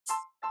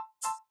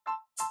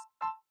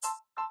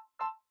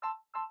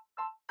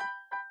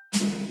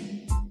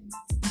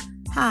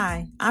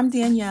Hi, I'm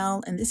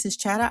Danielle, and this is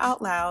Chatter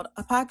Out Loud,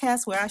 a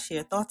podcast where I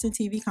share thoughts and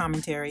TV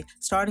commentary,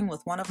 starting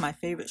with one of my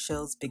favorite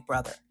shows, Big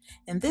Brother.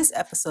 In this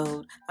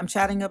episode, I'm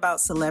chatting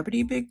about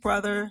Celebrity Big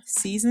Brother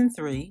Season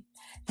 3,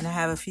 and I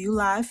have a few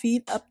live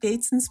feed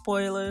updates and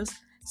spoilers.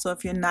 So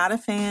if you're not a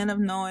fan of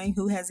knowing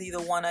who has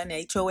either won an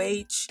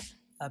HOH,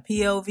 a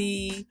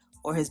POV,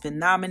 or has been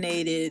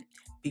nominated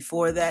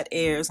before that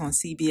airs on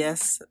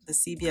CBS, the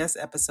CBS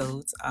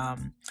episodes,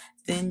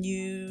 then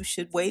you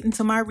should wait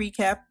until my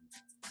recap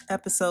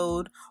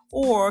episode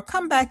or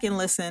come back and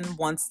listen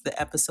once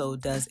the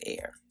episode does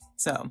air.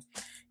 So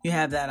you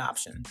have that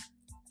option.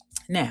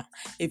 Now,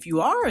 if you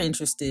are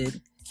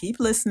interested, keep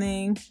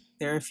listening.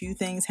 There are a few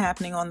things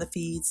happening on the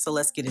feed, so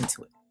let's get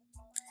into it.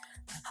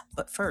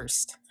 But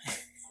first,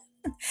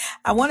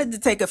 I wanted to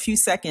take a few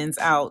seconds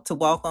out to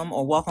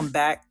welcome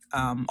back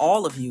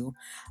all of you.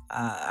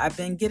 I've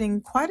been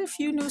getting quite a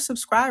few new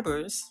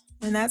subscribers,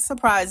 and that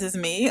surprises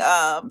me.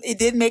 It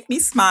did make me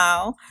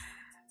smile.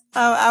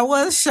 I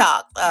was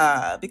shocked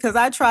because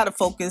I try to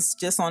focus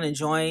just on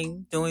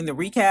enjoying doing the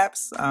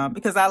recaps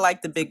because I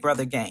like the Big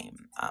Brother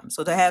game.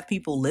 So to have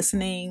people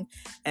listening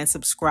and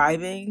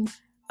subscribing,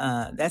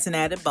 that's an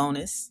added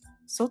bonus.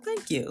 So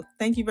thank you.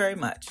 Thank you very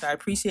much. I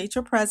appreciate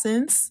your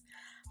presence.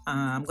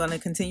 I'm going to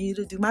continue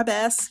to do my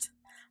best.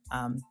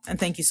 And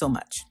thank you so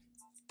much.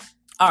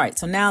 All right.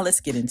 So now let's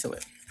get into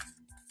it.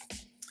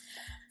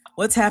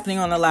 What's happening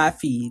on the live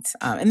feeds?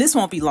 And this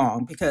won't be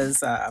long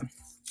because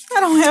I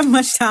don't have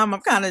much time.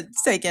 I'm kind of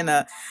taking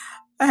a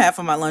half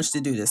of my lunch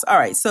to do this. All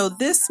right. So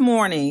this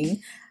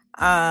morning,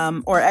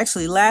 or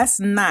actually last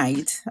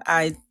night,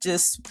 I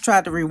just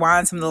tried to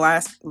rewind some of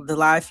the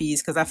live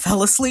feeds because I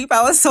fell asleep.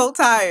 I was so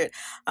tired.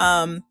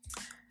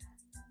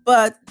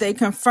 But they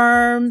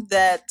confirmed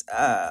that,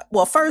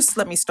 well, first,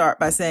 let me start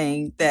by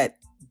saying that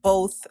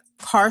both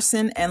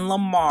Carson and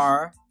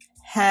Lamar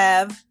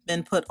have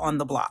been put on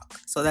the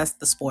block. So that's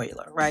the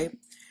spoiler, right?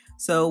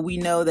 So we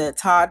know that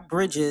Todd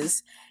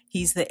Bridges,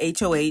 he's the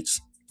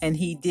HOH, and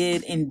he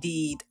did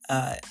indeed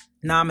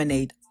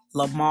nominate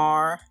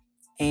Lamar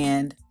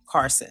and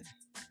Carson.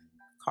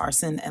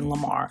 Carson and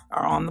Lamar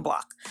are on the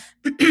block.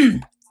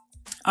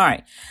 All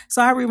right.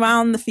 So I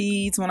rewound the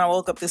feeds when I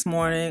woke up this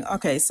morning.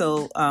 Okay.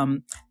 So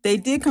they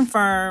did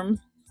confirm.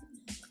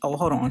 Oh,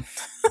 hold on.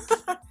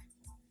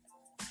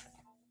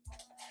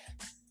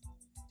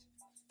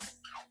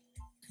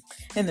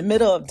 In the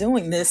middle of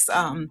doing this,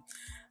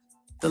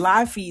 the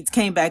live feeds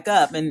came back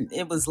up and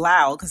it was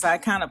loud because I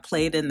kind of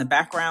played in the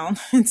background.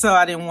 And so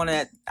I didn't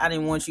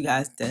want you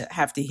guys to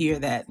have to hear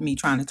that, me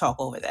trying to talk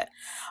over that.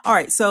 All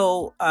right.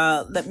 So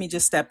let me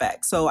just step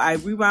back. So I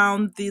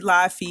rewound the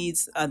live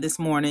feeds this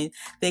morning.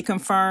 They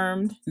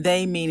confirmed,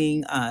 they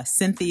meaning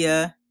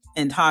Cynthia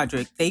and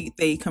Todrick,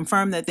 they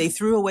confirmed that they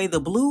threw away the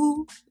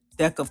blue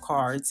deck of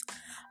cards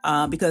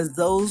because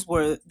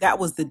that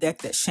was the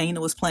deck that Shayna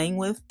was playing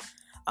with.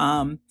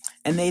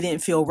 And they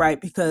didn't feel right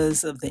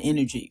because of the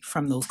energy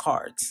from those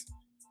cards.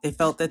 They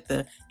felt that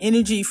the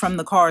energy from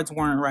the cards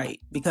weren't right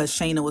because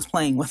Shayna was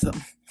playing with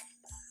them.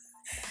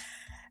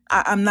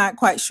 I'm not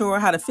quite sure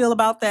how to feel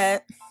about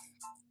that.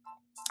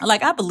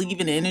 Like, I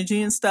believe in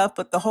energy and stuff,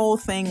 but the whole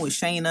thing with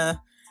Shayna,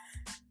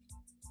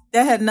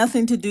 that had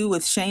nothing to do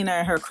with Shayna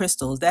and her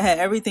crystals. That had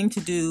everything to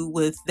do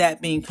with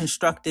that being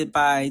constructed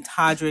by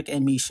Todrick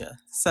and Miesha.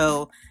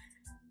 So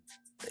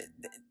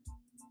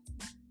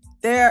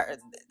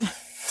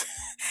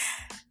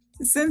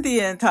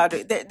Cynthia and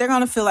Todrick, they're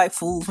going to feel like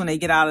fools when they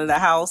get out of the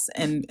house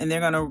and they're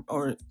going to,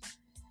 or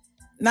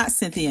not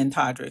Cynthia and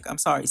Todrick, I'm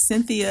sorry,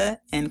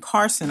 Cynthia and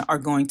Carson are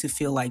going to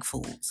feel like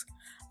fools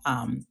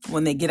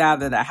when they get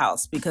out of the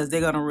house because they're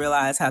going to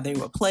realize how they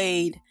were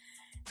played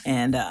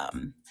and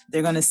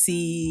they're going to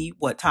see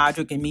what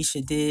Todrick and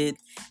Miesha did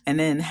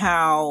and then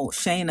how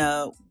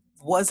Shayna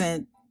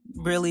wasn't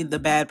really the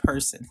bad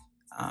person.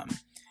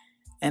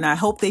 And I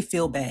hope they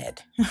feel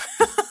bad.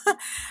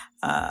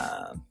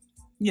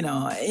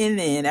 In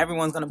the end,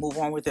 everyone's going to move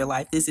on with their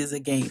life. This is a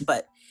game,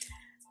 but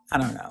I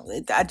don't know.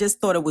 I just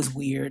thought it was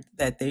weird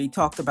that they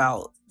talked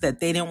about that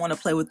they didn't want to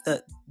play with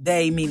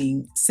they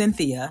meaning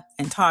Cynthia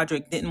and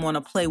Todrick didn't want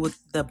to play with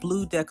the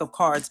blue deck of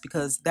cards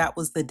because that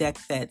was the deck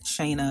that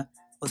Shayna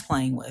was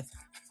playing with.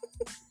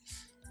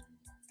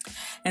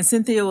 And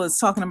Cynthia was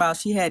talking about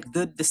she had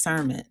good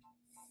discernment.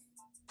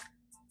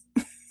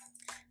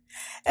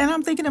 And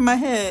I'm thinking in my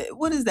head,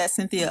 what is that,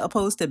 Cynthia,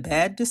 opposed to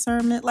bad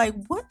discernment? Like,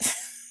 what?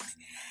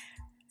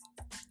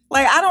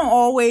 Like, I don't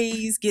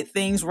always get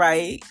things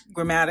right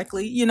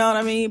grammatically, you know what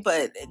I mean?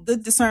 But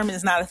good discernment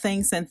is not a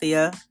thing,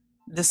 Cynthia.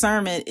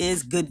 Discernment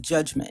is good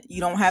judgment.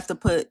 You don't have to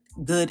put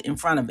good in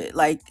front of it.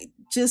 Like,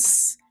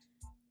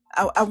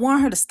 I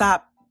want her to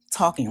stop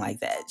talking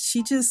like that.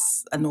 She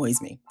just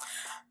annoys me.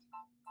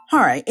 All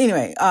right.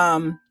 Anyway,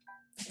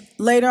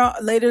 later on,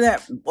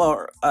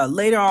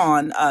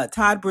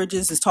 Todd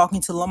Bridges is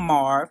talking to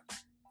Lamar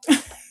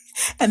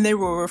and they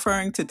were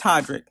referring to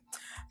Todrick.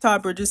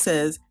 Todd Bridges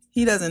says,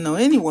 he doesn't know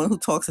anyone who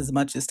talks as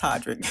much as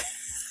Todrick.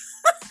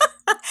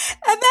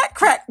 And that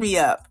cracked me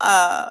up.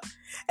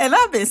 And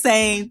I've been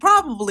saying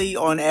probably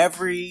on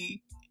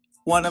every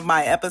one of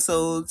my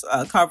episodes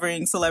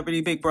covering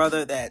Celebrity Big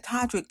Brother that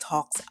Todrick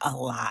talks a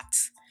lot.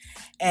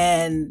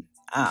 And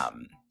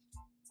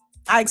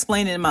I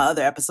explained it in my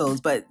other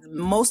episodes, but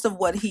most of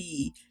what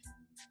he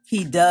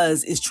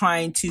does is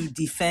trying to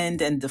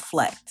defend and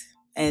deflect.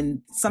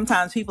 And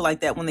sometimes people like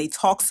that, when they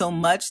talk so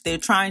much, they're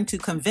trying to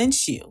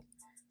convince you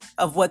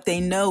of what they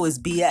know is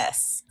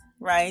BS,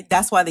 right?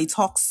 That's why they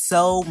talk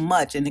so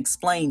much and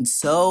explain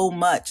so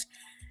much.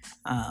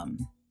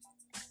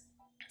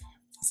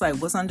 It's like,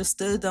 what's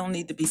understood don't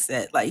need to be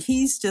said. Like,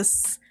 he's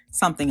just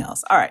something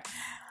else. All right.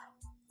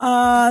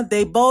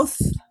 They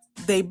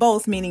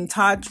both, meaning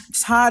Todd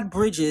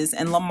Bridges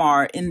and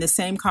Lamar, in the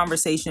same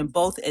conversation,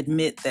 both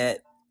admit that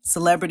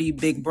Celebrity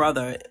Big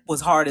Brother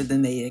was harder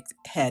than they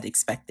had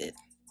expected.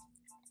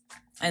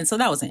 And so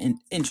that was an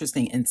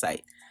interesting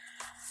insight.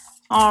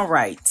 All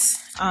right.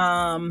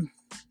 I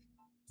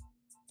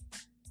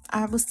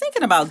was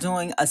thinking about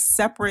doing a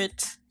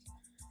separate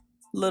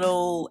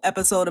little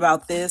episode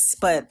about this,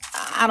 but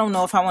I don't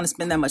know if I want to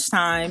spend that much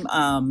time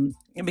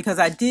because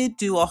I did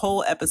do a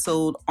whole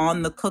episode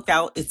on the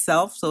cookout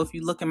itself. So if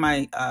you look in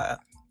my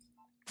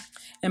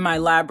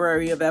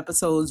library of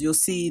episodes, you'll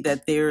see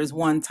that there's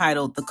one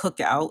titled The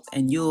Cookout,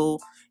 and you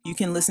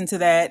can listen to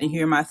that and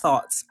hear my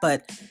thoughts.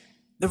 But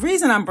the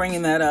reason I'm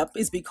bringing that up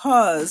is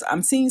because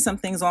I'm seeing some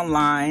things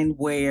online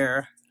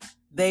where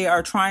they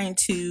are trying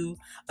to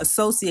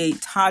associate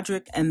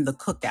Todrick and the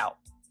cookout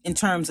in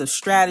terms of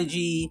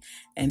strategy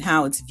and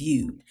how it's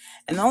viewed.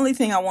 And the only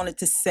thing I wanted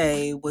to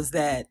say was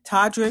that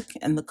Todrick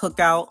and the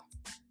cookout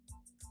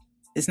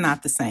is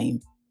not the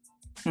same.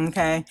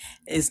 Okay?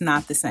 It's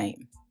not the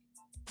same.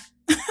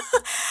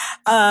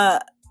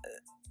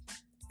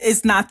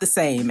 It's not the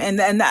same. And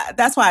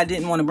that's why I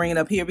didn't want to bring it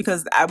up here,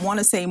 because I want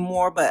to say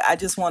more, but I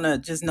just want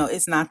to know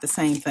it's not the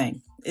same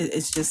thing.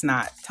 It's just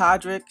not.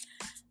 Todrick,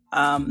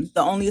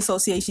 the only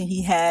association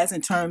he has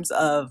in terms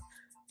of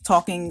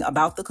talking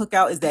about the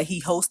cookout is that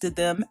he hosted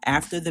them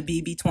after the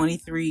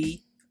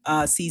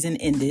BB23 season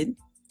ended.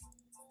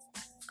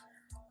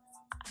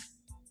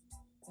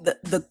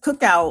 The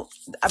cookout,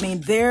 I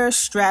mean, their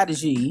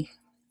strategy,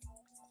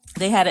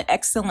 they had an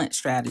excellent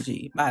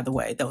strategy, by the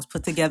way, that was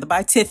put together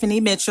by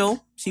Tiffany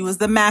Mitchell. She was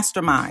the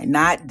mastermind,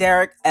 not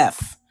Derek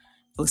F.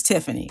 It was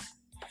Tiffany.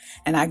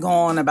 And I go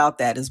on about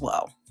that as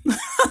well.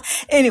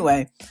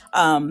 Anyway,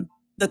 the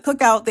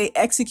cookout, they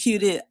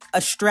executed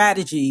a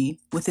strategy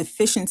with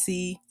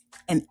efficiency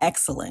and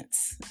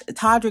excellence.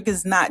 Todrick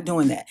is not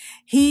doing that.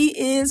 He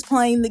is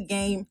playing the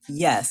game.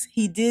 Yes,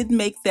 he did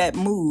make that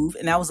move,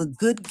 and that was a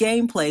good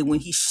gameplay when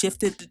he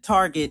shifted the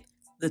target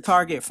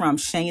from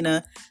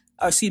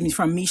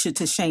from Miesha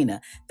to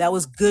Shayna. That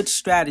was good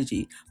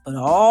strategy. But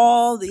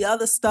all the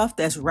other stuff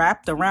that's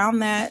wrapped around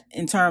that,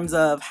 in terms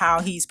of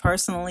how he's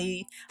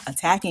personally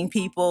attacking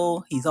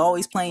people, he's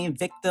always playing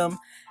victim.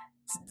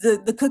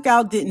 The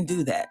cookout didn't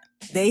do that.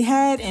 They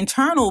had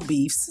internal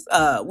beefs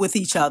with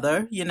each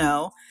other,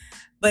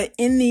 but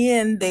in the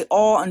end, they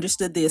all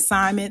understood the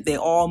assignment. They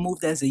all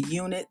moved as a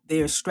unit.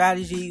 Their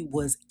strategy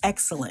was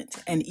excellent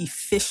and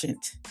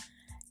efficient.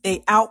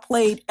 They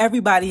outplayed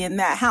everybody in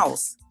that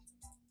house.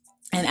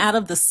 And out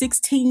of the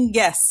 16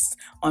 guests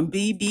on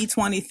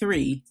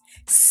BB23,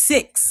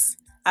 6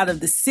 out of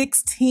the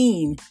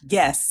 16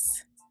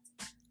 guests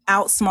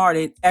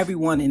outsmarted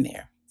everyone in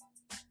there.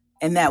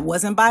 And that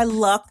wasn't by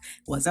luck,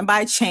 wasn't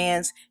by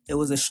chance. It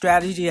was a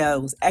strategy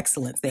that was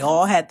excellent. They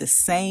all had the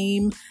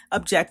same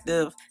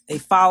objective. They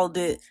followed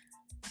it.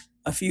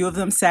 A few of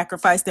them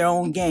sacrificed their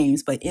own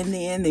games, but in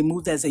the end, they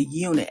moved as a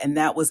unit, and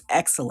that was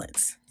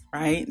excellence,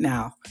 right?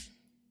 Now,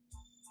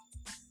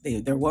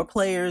 there were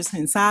players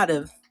inside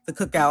of the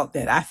cookout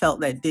that I felt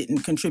that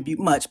didn't contribute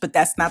much, but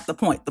that's not the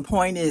point. The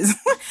point is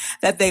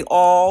that they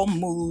all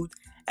moved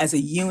as a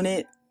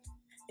unit.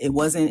 It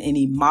wasn't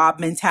any mob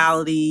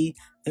mentality.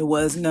 It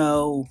was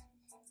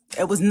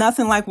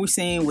nothing like we're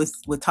seeing with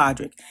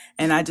Todrick.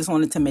 And I just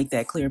wanted to make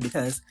that clear,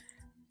 because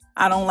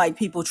I don't like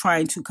people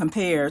trying to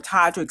compare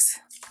Todrick's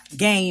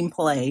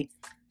gameplay,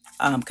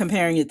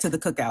 comparing it to the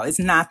cookout. It's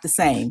not the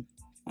same.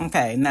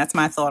 Okay. And that's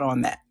my thought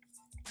on that.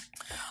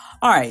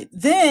 All right.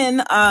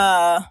 Then,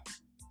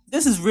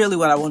 this is really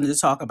what I wanted to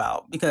talk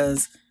about,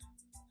 because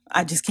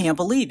I just can't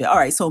believe it. All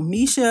right. So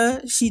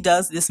Miesha, she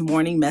does this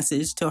morning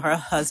message to her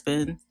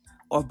husband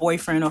or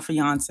boyfriend or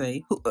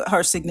fiance,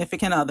 her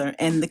significant other,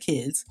 and the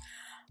kids.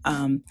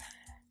 And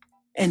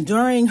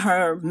during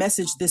her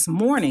message this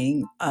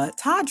morning,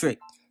 Todrick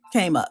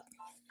came up.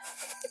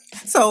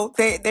 So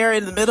they're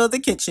in the middle of the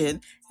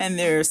kitchen, and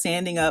they're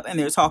standing up and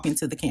they're talking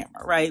to the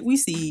camera, right? We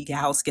see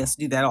house guests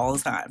do that all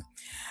the time.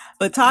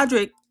 But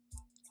Todrick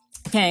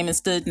came and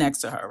stood next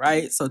to her,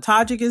 right? So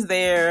Todrick is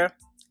there.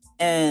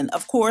 And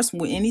of course,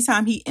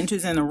 anytime he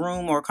enters in a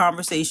room or a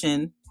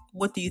conversation,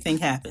 what do you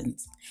think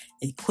happens?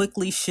 It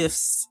quickly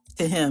shifts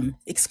to him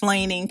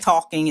explaining,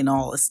 talking, and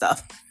all this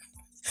stuff.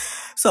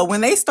 So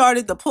when they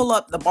started to pull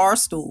up the bar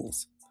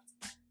stools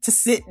to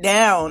sit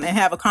down and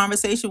have a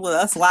conversation with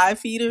us live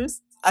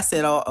feeders, I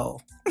said, oh.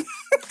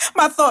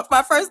 My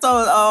first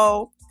thought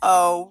was,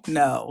 oh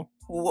no,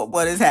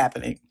 what is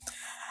happening?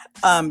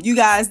 You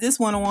guys, this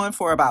went on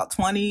for about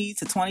 20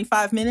 to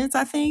 25 minutes,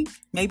 I think,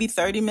 maybe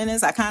 30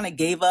 minutes. I kind of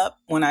gave up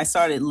when I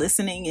started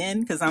listening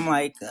in because I'm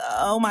like,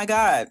 oh my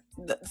God.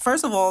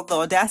 First of all, the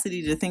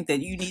audacity to think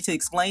that you need to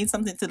explain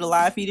something to the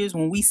live feeders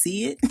when we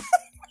see it.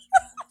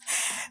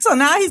 So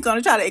now he's going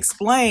to try to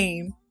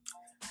explain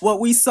what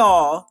we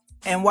saw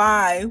and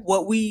why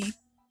what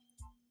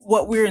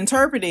we're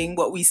interpreting,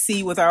 what we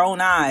see with our own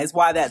eyes,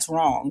 why that's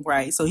wrong,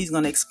 right? So he's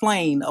going to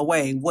explain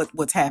away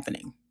what's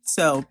happening.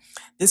 So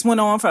this went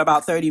on for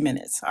about 30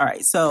 minutes. All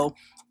right. So,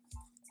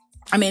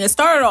 I mean, it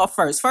started off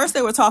first. First,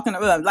 they were talking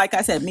about, like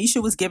I said,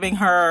 Miesha was giving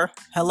her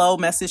hello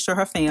message to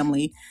her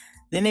family.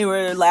 Then they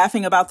were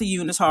laughing about the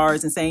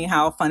unitards and saying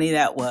how funny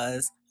that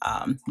was.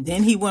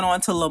 Then he went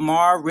on to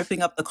Lamar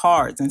ripping up the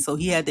cards. And so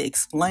he had to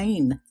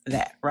explain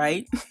that,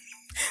 right?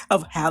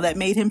 Of how that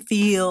made him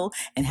feel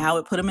and how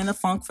it put him in the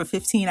funk for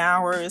 15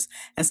 hours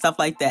and stuff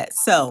like that.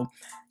 So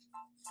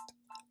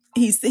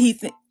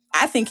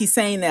I think he's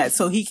saying that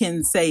so he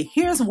can say,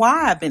 here's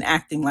why I've been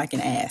acting like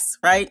an ass,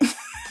 right? That's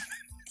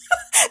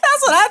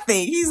what I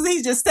think.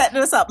 He's just setting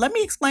us up. Let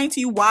me explain to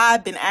you why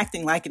I've been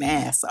acting like an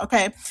ass.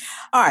 Okay.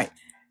 All right.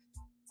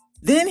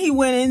 Then he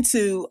went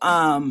into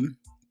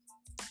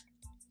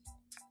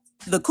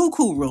the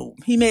cuckoo room.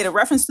 He made a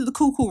reference to the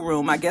cuckoo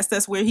room. I guess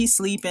that's where he's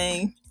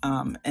sleeping.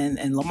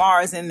 And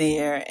Lamar is in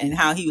there and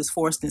how he was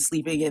forced into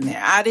sleeping in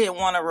there. I didn't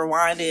want to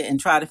rewind it and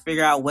try to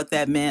figure out what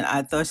that meant.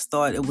 I just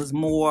thought it was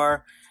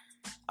more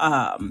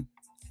of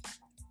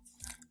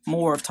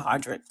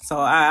Todrick. So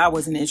I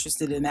wasn't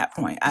interested in that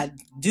point. I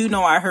do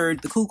know I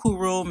heard the cuckoo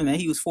room and that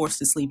he was forced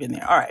to sleep in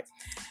there. All right.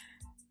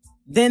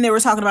 Then they were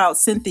talking about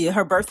Cynthia.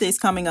 Her birthday's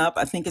coming up.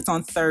 I think it's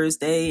on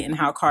Thursday, and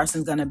how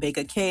Carson's going to bake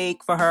a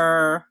cake for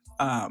her.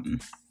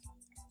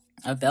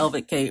 A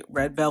velvet cake,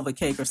 red velvet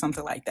cake or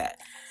something like that.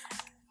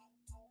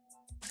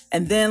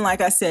 And then, like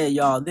I said,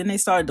 y'all, then they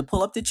started to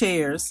pull up the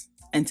chairs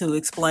and to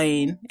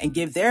explain and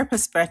give their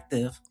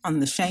perspective on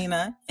the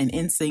Shayna and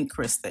NSYNC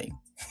Chris thing.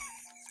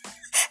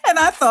 And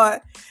I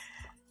thought,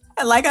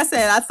 like I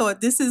said, I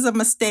thought this is a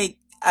mistake.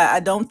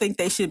 I don't think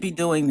they should be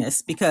doing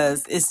this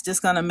because it's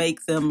just going to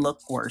make them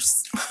look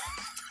worse.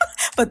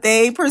 But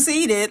they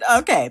proceeded.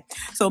 Okay.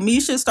 So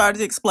Miesha started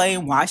to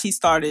explain why she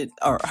started,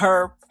 or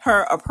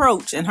her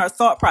approach and her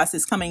thought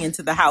process coming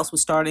into the house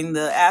was starting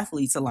the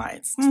Athletes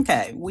Alliance.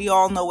 Okay. We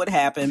all know what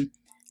happened.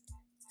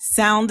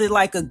 Sounded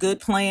like a good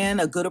plan,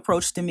 a good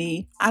approach to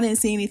me. I didn't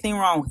see anything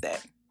wrong with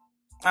that.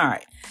 All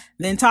right.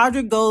 Then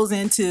Todrick goes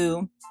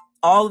into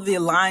all of the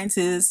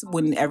alliances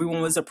when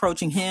everyone was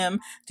approaching him.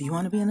 Do you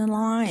want to be in an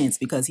alliance?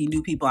 Because he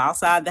knew people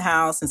outside the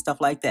house and stuff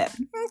like that.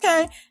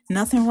 Okay.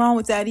 Nothing wrong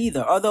with that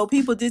either. Although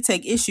people did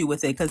take issue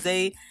with it because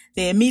they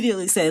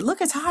immediately said,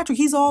 look at Todrick.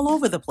 He's all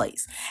over the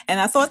place. And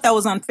I thought that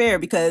was unfair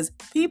because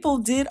people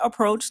did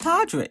approach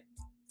Todrick.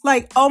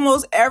 Like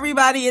almost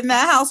everybody in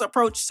that house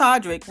approached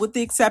Todrick with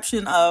the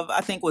exception of, I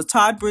think, was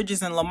Todd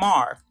Bridges and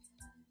Lamar.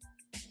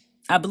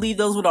 I believe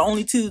those were the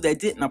only two that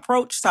didn't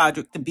approach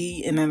Todrick to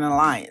be in an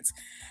alliance.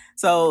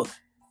 So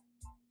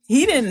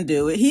he didn't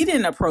do it. He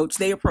didn't approach.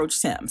 They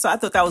approached him. So I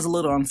thought that was a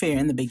little unfair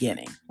in the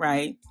beginning,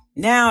 right?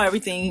 Now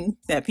everything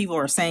that people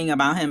are saying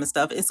about him and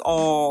stuff, it's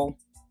all,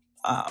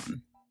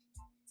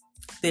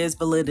 there's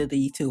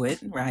validity to it,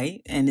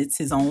 right? And it's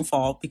his own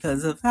fault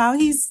because of how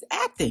he's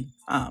acting.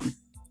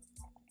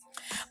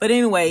 But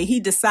anyway, he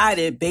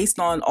decided based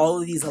on all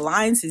of these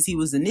alliances he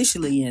was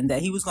initially in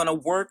that he was going to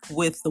work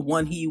with the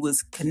one he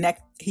was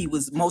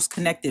most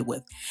connected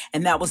with.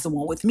 And that was the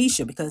one with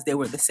Miesha because they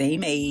were the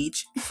same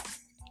age.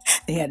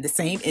 They had the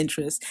same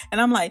interests. And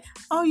I'm like,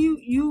 oh,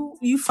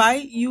 you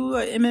fight? You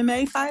an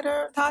MMA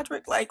fighter,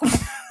 Todrick? Like,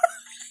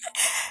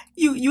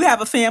 you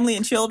have a family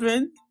and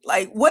children?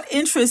 Like, what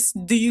interests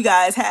do you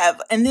guys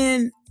have? And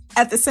then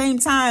at the same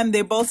time,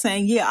 they're both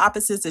saying, yeah,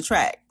 opposites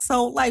attract.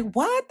 So like,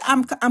 what?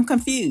 I'm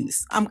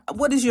confused.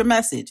 What is your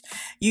message?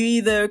 You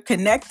either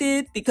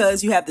connected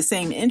because you have the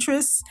same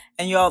interests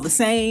and you're all the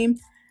same,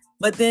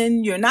 but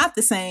then you're not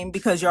the same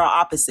because you're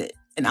opposite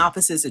and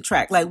opposites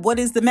attract. Like, what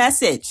is the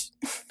message?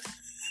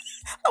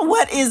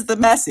 What is the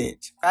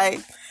message?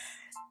 Right?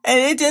 And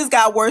it just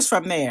got worse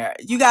from there.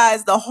 You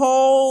guys, the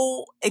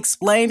whole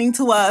explaining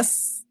to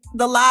us,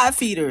 the live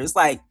feeders,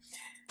 like,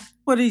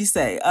 what did he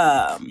say?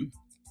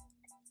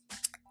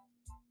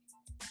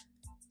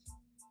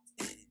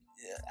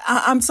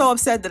 I'm so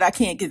upset that I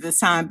can't get this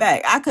time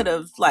back. I could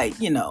have,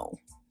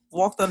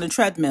 walked on the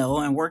treadmill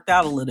and worked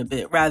out a little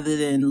bit rather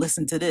than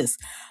listen to this.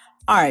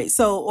 All right.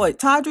 So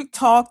Todrick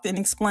talked and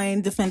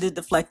explained, defended,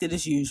 deflected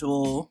as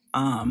usual.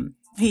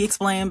 He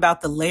explained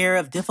about the layer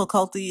of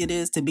difficulty it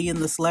is to be in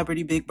the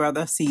Celebrity Big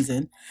Brother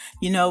season,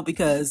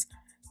 because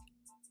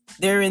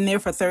they're in there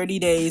for 30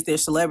 days. They're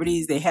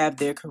celebrities. They have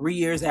their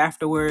careers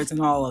afterwards and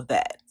all of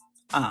that.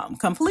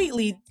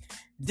 Completely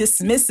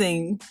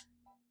dismissing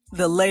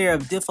the layer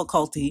of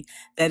difficulty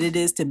that it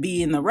is to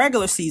be in the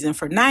regular season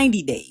for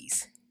 90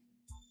 days,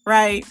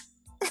 right?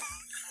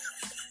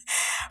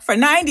 For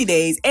 90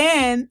 days.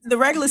 And the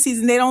regular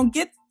season,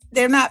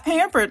 they're not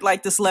pampered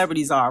like the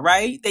celebrities are,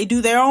 right? They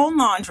do their own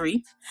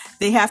laundry.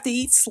 They have to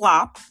eat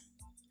slop.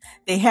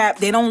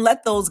 They don't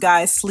let those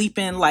guys sleep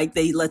in like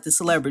they let the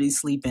celebrities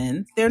sleep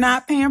in. They're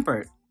not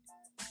pampered,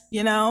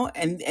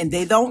 and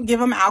they don't give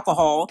them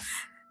alcohol.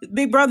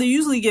 Big Brother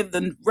usually give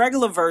the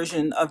regular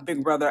version of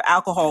Big Brother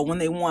alcohol when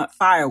they want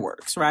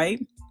fireworks, right?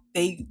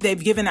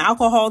 They've given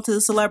alcohol to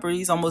the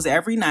celebrities almost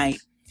every night.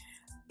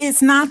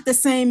 It's not the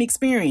same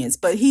experience,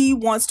 but he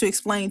wants to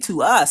explain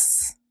to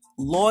us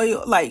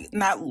loyal, I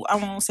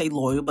won't say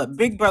loyal, but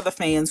Big Brother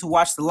fans who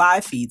watch the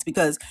live feeds,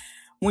 because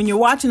when you're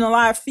watching the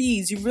live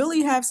feeds, you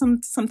really have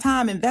some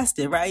time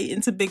invested, right,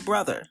 into Big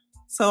Brother.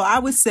 So I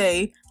would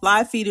say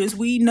live feeders,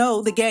 we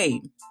know the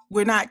game.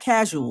 We're not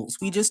casuals.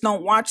 We just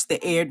don't watch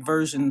the aired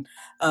version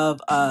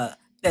of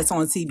that's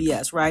on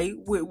CBS, right?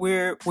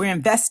 We're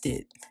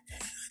invested.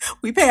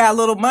 We pay our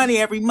little money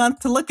every month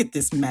to look at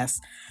this mess.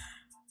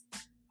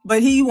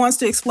 But he wants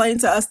to explain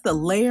to us the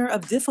layer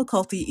of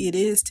difficulty it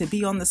is to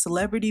be on the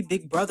Celebrity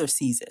Big Brother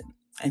season.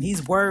 And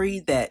he's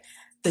worried that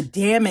the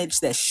damage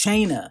that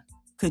Shayna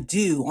could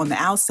do on the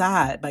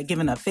outside by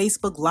giving a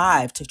Facebook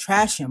Live to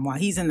trash him while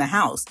he's in the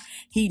house.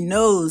 He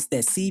knows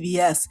that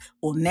CBS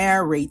will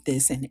narrate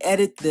this and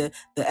edit the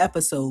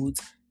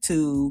episodes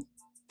to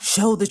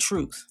show the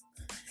truth.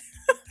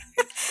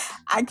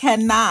 I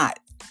cannot.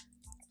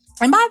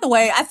 And by the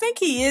way, I think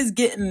he is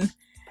getting,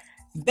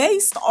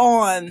 based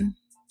on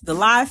the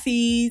live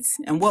feeds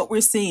and what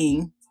we're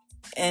seeing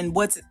and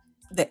what's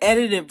the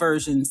edited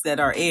versions that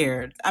are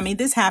aired. I mean,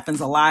 this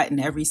happens a lot in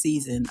every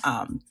season.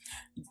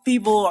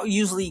 People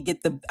usually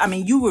get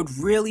you would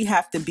really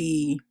have to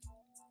be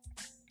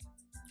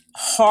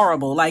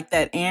horrible, like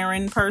that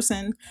Aaron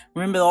person.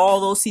 Remember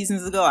all those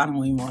seasons ago? I don't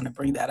even want to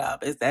bring that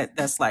up.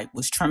 That's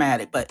was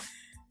traumatic, but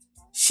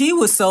she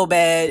was so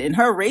bad in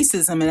her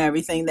racism and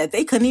everything that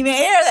they couldn't even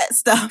air that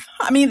stuff.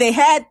 I mean, they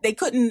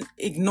couldn't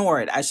ignore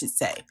it, I should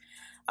say.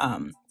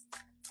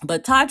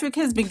 But Todrick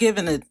has been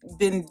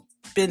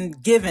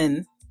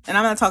given, and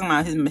I'm not talking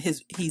about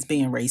he's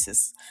being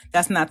racist.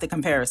 That's not the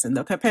comparison.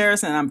 The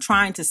comparison I'm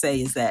trying to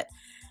say is that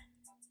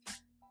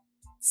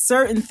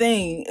certain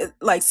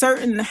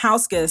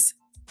house guests,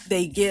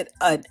 they get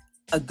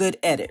a good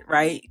edit,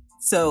 right?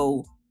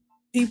 So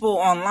people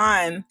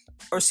online,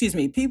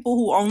 people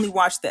who only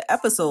watch the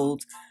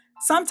episodes,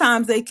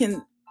 sometimes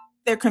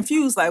they're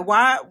confused. Like,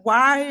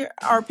 why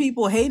are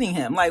people hating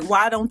him? Like,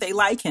 why don't they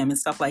like him and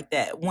stuff like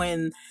that?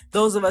 When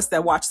those of us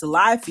that watch the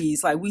live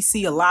feeds, we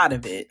see a lot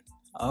of it,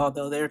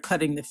 although they're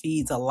cutting the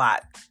feeds a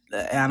lot.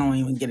 I don't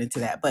even get into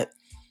that. But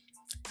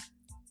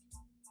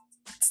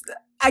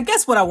I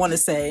guess what I want to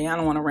say, I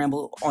don't want to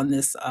ramble on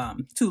this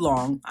too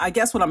long. I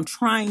guess what I'm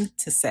trying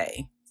to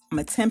say, I'm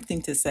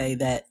attempting to say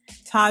that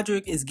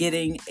Todrick is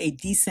getting a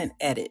decent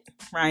edit,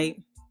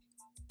 right?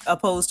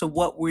 Opposed to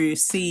what we're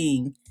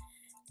seeing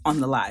on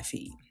the live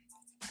feed.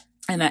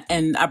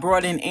 And I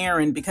brought in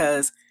Aaron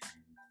because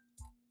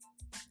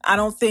I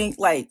don't think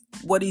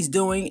what he's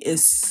doing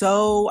is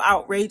so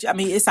outrageous. I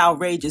mean, it's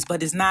outrageous,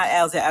 but it's not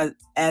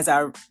as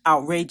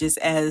outrageous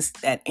as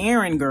that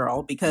Aaron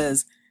girl,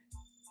 because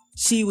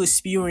she was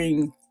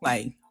spewing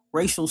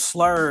racial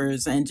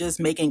slurs and just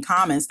making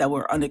comments that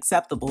were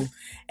unacceptable,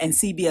 and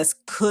CBS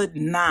could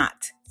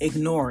not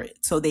ignore it.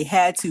 So they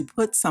had to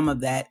put some of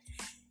that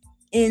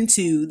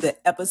into the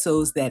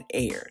episodes that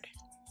aired,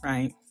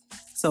 right?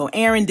 So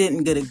Aaron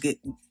didn't get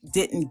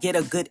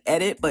a good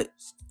edit, but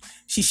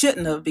she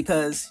shouldn't have,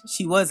 because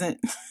she was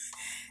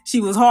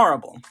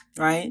horrible,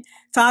 right?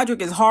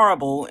 Todrick is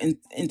horrible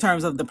in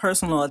terms of the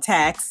personal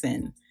attacks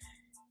and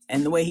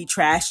the way he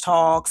trash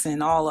talks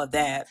and all of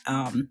that.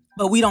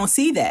 But we don't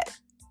see that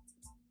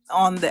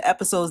on the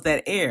episodes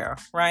that air,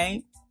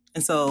 right?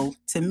 And so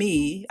to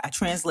me, I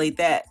translate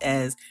that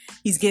as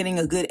he's getting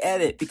a good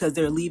edit because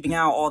they're leaving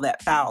out all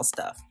that foul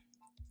stuff.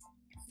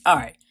 All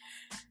right.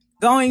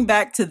 Going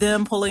back to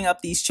them pulling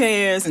up these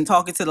chairs and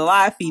talking to the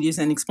live feeders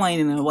and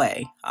explaining it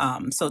away.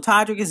 So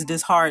Todrick is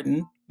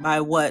disheartened by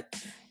what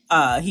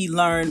he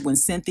learned when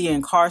Cynthia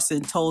and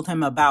Carson told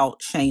him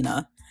about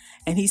Shayna.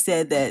 And he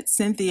said that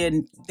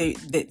Cynthia,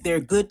 they're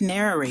good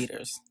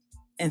narrators.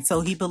 And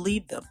so he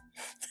believed them.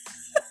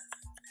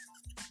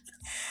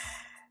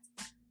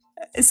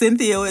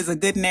 Cynthia is a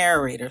good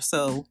narrator,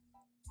 so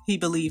he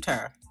believed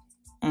her.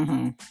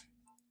 Mm-hmm.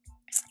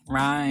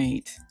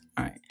 Right.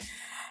 All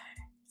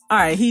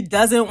right. He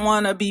doesn't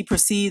want to be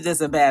perceived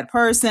as a bad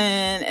person,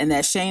 and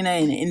that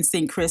Shayna and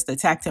Instinct Chris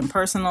attacked him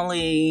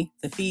personally.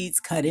 The feeds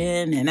cut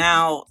in and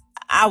out.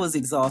 I was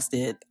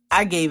exhausted.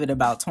 I gave it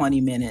about 20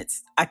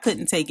 minutes. I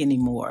couldn't take any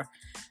more.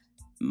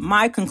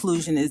 My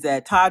conclusion is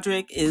that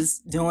Todrick is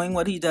doing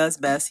what he does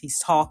best. He's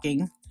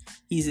talking.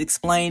 He's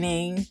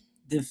explaining,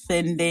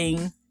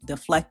 defending,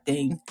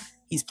 deflecting.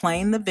 He's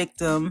playing the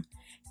victim.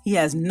 He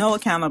has no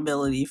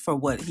accountability for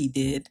what he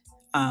did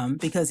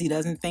because he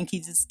doesn't think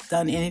he's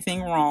done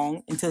anything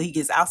wrong until he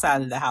gets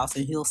outside of the house,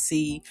 and he'll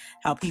see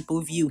how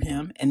people view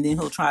him, and then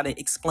he'll try to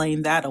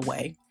explain that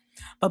away.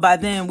 But by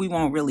then, we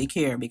won't really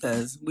care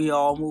because we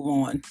all move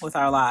on with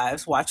our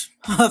lives, watch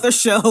other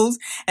shows,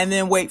 and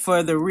then wait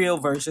for the real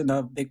version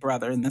of Big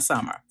Brother in the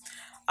summer.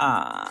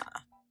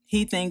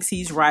 He thinks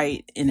he's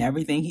right in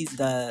everything he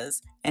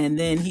does, And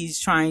then he's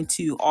trying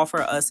to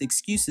offer us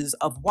excuses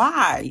of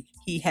why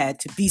he had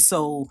to be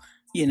so,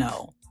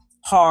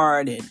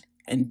 hard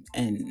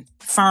and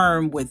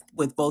firm with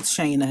both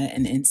Shayna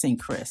and NSYNC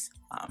Chris.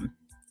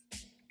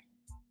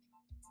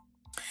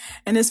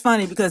 And it's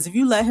funny because if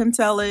you let him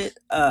tell it,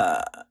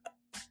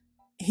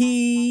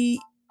 he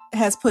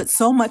has put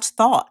so much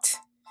thought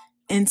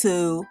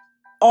into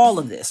all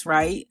of this,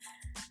 right?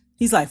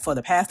 He's like, for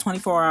the past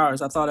 24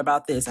 hours, I thought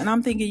about this. And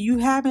I'm thinking,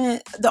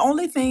 the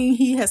only thing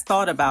he has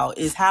thought about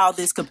is how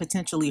this could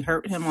potentially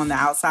hurt him on the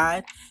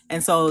outside.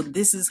 And so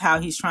this is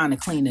how he's trying to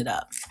clean it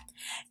up.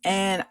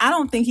 And I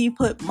don't think he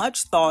put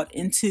much thought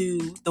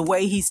into the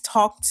way he's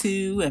talked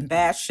to and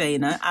bashed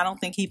Shayna. I don't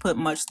think he put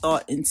much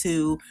thought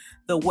into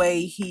the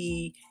way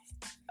he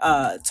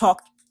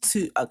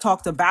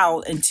talked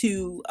about and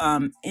to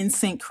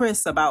NSYNC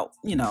Chris about,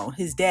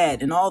 his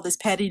dad and all this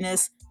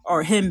pettiness,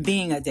 or him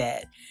being a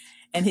dad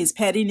and his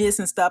pettiness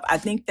and stuff. I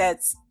think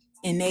that's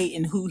innate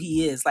in who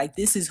he is. Like,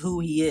 this is who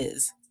he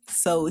is.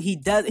 So he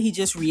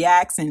just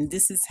reacts, and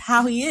this is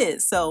how he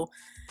is. So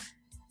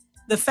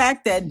the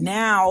fact that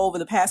now over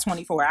the past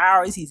 24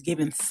 hours, he's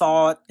given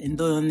thought and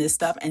doing this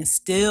stuff and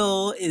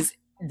still is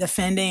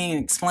defending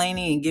and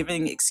explaining and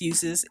giving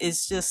excuses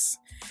is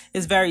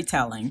very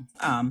telling.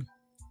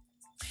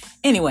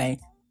 Anyway,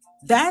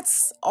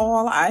 that's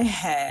all I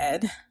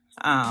had.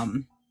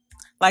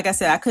 Like I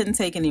said, I couldn't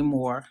take any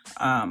more.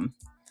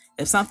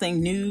 If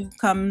something new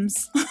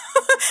comes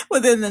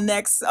within the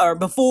next or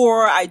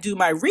before I do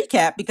my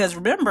recap, because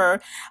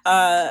remember,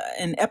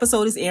 an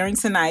episode is airing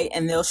tonight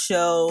and they'll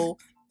show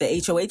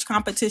the HOH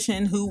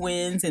competition, who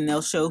wins, and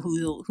they'll show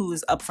who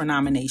is up for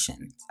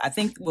nomination. I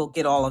think we'll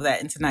get all of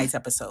that in tonight's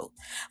episode.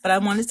 But I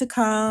wanted to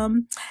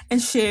come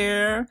and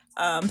share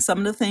some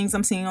of the things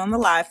I'm seeing on the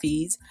live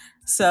feeds.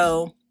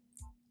 So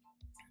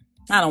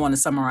I don't want to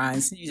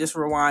summarize. You just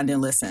rewind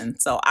and listen.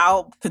 So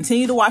I'll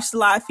continue to watch the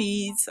live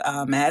feeds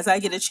as I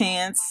get a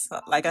chance.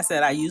 Like I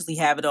said, I usually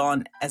have it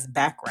on as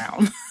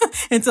background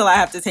until I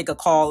have to take a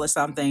call or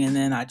something, and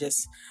then I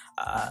just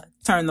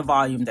turn the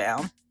volume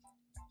down.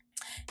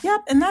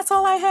 Yep, and that's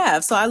all I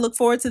have. So I look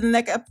forward to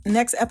the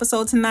next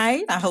episode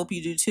tonight. I hope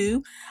you do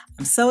too.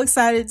 I'm so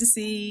excited to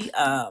see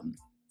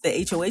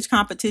the HOH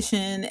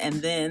competition and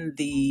then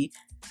the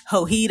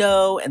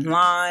Mojito and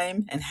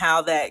Lime and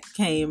how that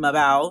came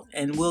about.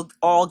 And we'll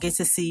all get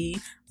to see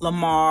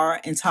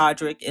Lamar and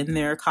Todrick in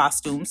their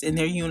costumes, in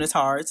their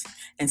unitards,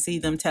 and see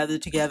them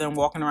tethered together and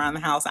walking around the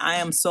house. I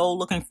am so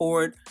looking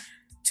forward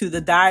to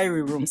the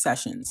diary room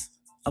sessions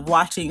of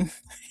watching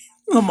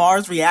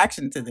Lamar's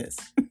reaction to this.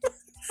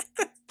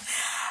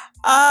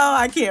 Oh,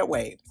 I can't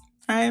wait.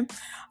 All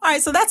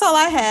right. So that's all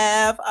I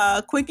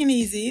have. Quick and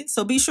easy.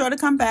 So be sure to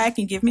come back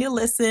and give me a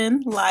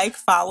listen, like,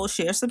 follow,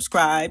 share,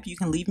 subscribe. You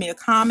can leave me a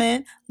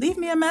comment, leave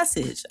me a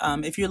message.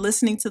 If you're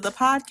listening to the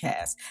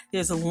podcast,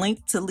 there's a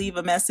link to leave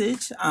a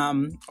message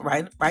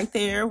right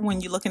there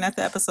when you're looking at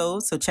the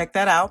episode. So check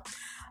that out.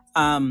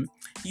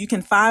 You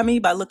can find me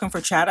by looking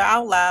for Chatter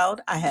Out Loud.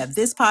 I have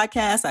this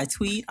podcast. I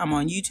tweet. I'm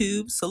on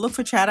YouTube. So look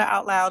for Chatter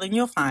Out Loud and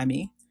you'll find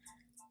me.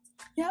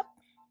 Yep.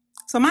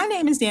 So my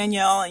name is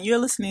Danielle, and you're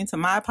listening to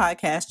my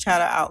podcast,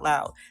 Chatter Out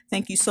Loud.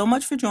 Thank you so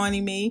much for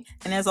joining me.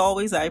 And as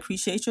always, I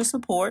appreciate your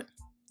support.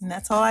 And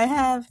that's all I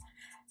have.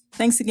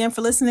 Thanks again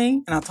for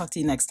listening, and I'll talk to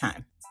you next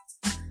time.